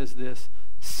 Jesus says this,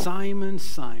 Simon,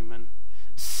 Simon,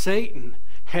 Satan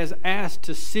has asked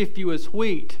to sift you as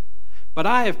wheat, but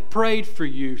I have prayed for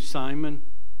you, Simon,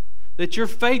 that your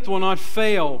faith will not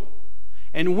fail,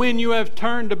 and when you have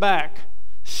turned back,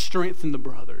 strengthen the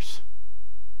brothers.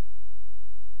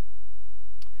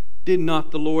 Did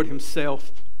not the Lord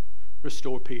himself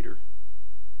restore Peter?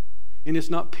 And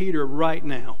it's not Peter right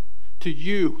now, to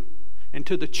you and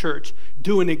to the church,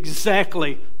 doing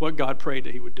exactly what God prayed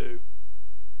that he would do.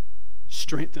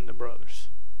 Strengthen the brothers.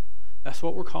 That's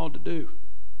what we're called to do.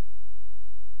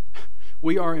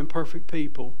 We are imperfect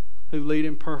people who lead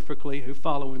imperfectly, who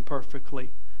follow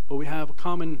imperfectly. But we have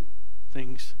common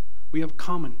things. We have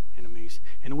common enemies.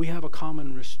 And we have a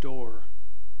common restorer,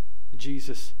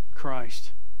 Jesus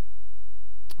Christ,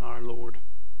 our Lord.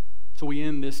 So we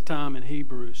end this time in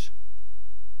Hebrews.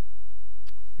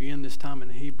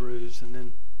 And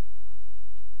then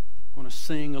I'm going to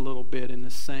sing a little bit in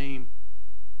the same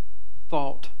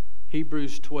thought.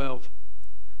 Hebrews 12.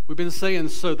 We've been saying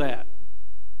so that.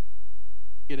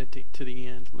 Get it to the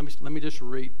end. Let me just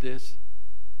read this.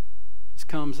 This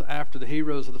comes after the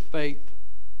heroes of the faith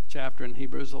chapter in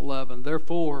Hebrews 11.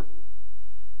 Therefore,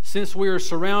 since we are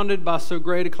surrounded by so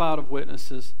great a cloud of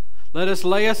witnesses, let us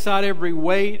lay aside every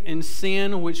weight and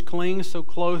sin which clings so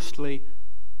closely,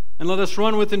 and let us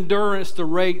run with endurance the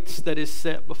race that is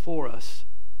set before us.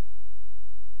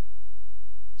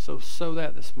 So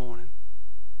that this morning,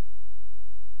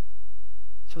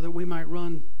 so that we might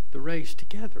run the race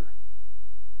together.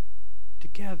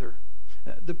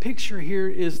 The picture here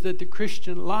is that the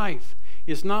Christian life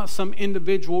is not some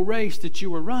individual race that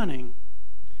you are running.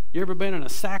 You ever been in a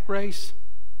sack race?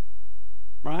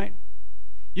 Right?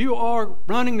 You are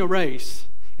running a race,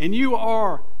 and you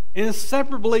are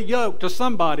inseparably yoked to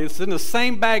somebody that's in the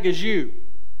same bag as you.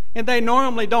 And they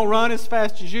normally don't run as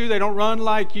fast as you. They don't run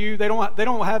like you. They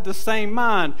don't have the same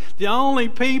mind. The only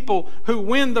people who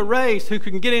win the race who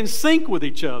can get in sync with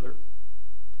each other.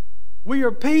 We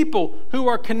are people who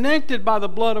are connected by the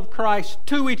blood of Christ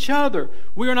to each other.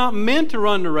 We are not meant to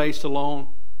run the race alone.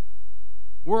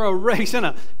 We're a race in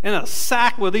a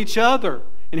sack with each other.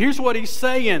 And here's what he's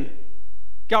saying.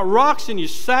 Got rocks in your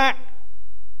sack.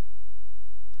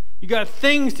 You got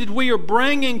things that we are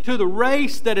bringing to the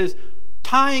race that is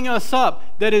tying us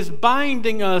up, that is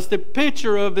binding us. The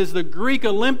picture of is the Greek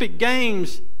Olympic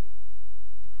Games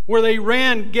where they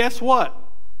ran, guess what?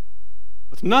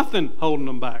 With nothing holding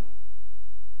them back.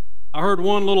 I heard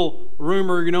one little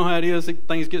rumor, you know how it is,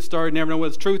 things get started, you never know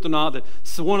whether it's truth or not, that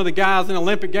one of the guys in the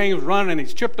Olympic Games was running and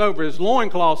he's tripped over his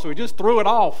loincloth, so he just threw it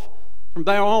off. From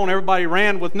there on, everybody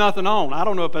ran with nothing on. I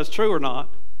don't know if that's true or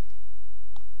not.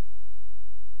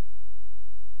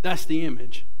 That's the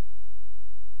image.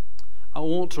 I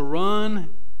want to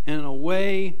run in a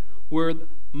way where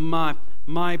my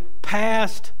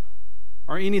past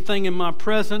or anything in my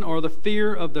present or the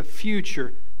fear of the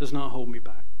future does not hold me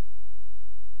back.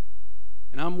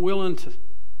 And I'm willing to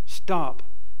stop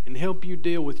and help you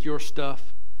deal with your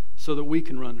stuff so that we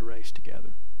can run the race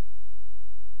together.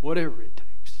 Whatever it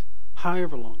takes,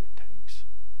 however long it takes.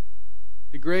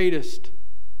 The greatest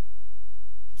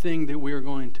thing that we are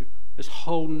going to is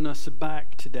holding us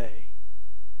back today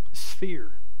is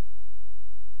fear.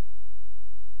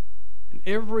 And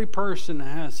every person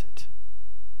has it.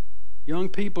 Young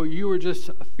people, you are just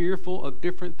fearful of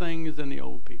different things than the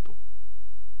old people.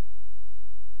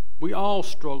 We all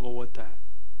struggle with that.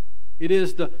 It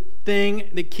is the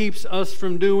thing that keeps us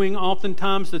from doing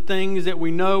oftentimes the things that we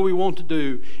know we want to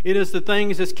do. It is the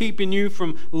things that's keeping you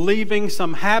from leaving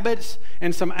some habits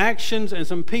and some actions and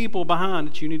some people behind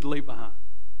that you need to leave behind.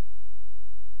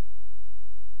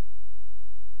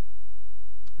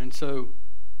 And so,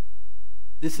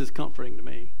 this is comforting to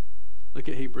me. Look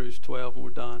at Hebrews 12 and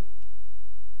we're done.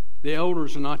 The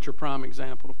elders are not your prime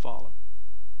example to follow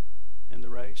in the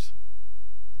race.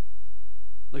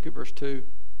 Look at verse 2.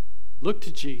 Look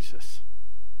to Jesus,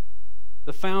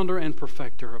 the founder and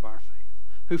perfecter of our faith,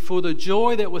 who for the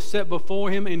joy that was set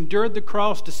before him endured the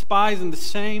cross, despising the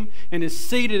shame, and is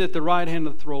seated at the right hand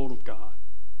of the throne of God.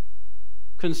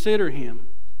 Consider him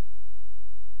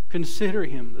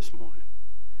this morning,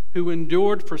 who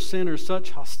endured for sinners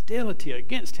such hostility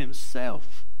against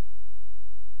himself.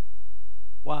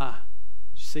 Why?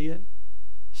 You see it?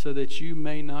 So that you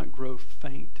may not grow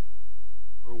faint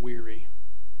or weary.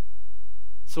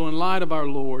 So in light of our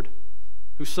Lord,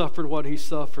 who suffered what he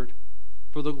suffered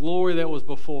for the glory that was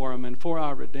before him and for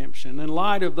our redemption, in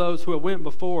light of those who have went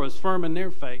before us firm in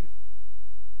their faith,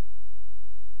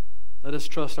 let us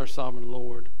trust our sovereign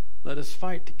Lord. Let us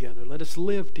fight together. Let us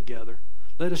live together.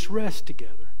 Let us rest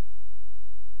together.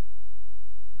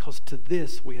 Because to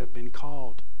this we have been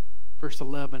called. Verse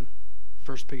 11,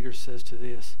 1 Peter says to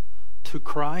this, to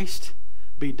Christ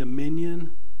be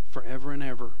dominion forever and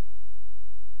ever.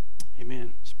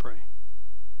 Amen. Let's pray.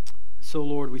 So,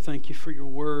 Lord, we thank you for your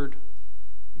word.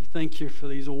 We thank you for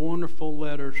these wonderful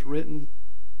letters written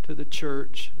to the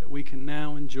church that we can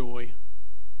now enjoy.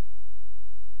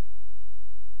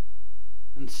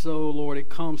 And so, Lord, it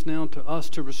comes now to us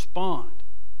to respond.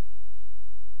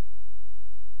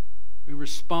 We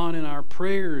respond in our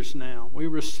prayers now. We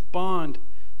respond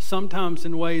sometimes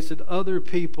in ways that other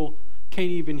people can't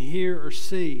even hear or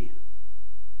see.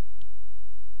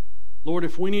 Lord,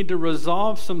 if we need to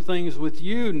resolve some things with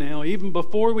you now, even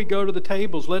before we go to the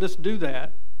tables, let us do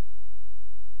that.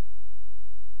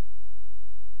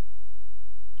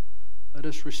 Let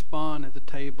us respond at the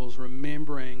tables,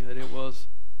 remembering that it was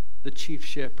the chief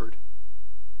shepherd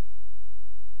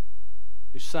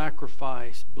who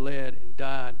sacrificed, bled, and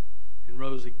died, and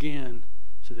rose again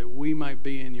so that we might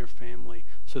be in your family,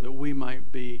 so that we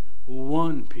might be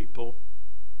one people.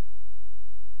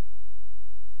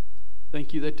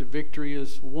 Thank you that the victory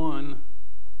is won.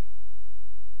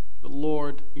 But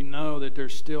Lord, you know that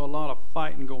there's still a lot of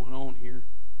fighting going on here,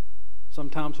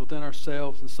 sometimes within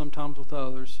ourselves and sometimes with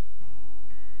others.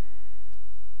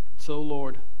 So,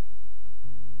 Lord,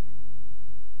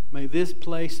 may this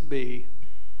place be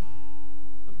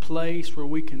a place where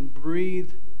we can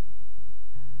breathe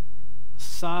a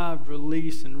sigh of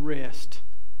release and rest,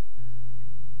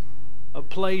 a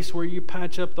place where you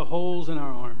patch up the holes in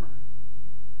our armor,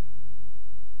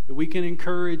 that we can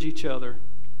encourage each other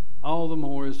all the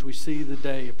more as we see the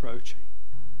day approaching.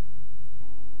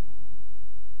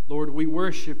 Lord, we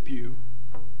worship you,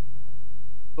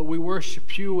 but we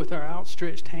worship you with our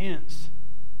outstretched hands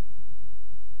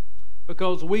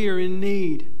because we are in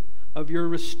need of your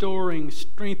restoring,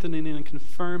 strengthening, and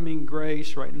confirming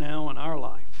grace right now in our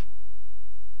life.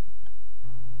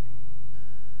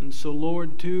 And so,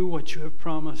 Lord, do what you have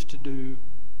promised to do.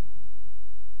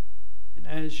 And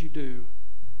as you do,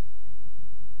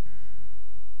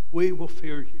 we will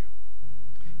fear you,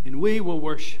 and we will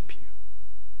worship you,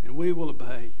 and we will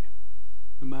obey you,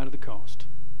 no matter the cost.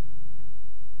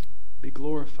 Be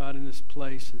glorified in this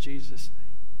place in Jesus'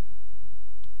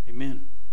 name. Amen.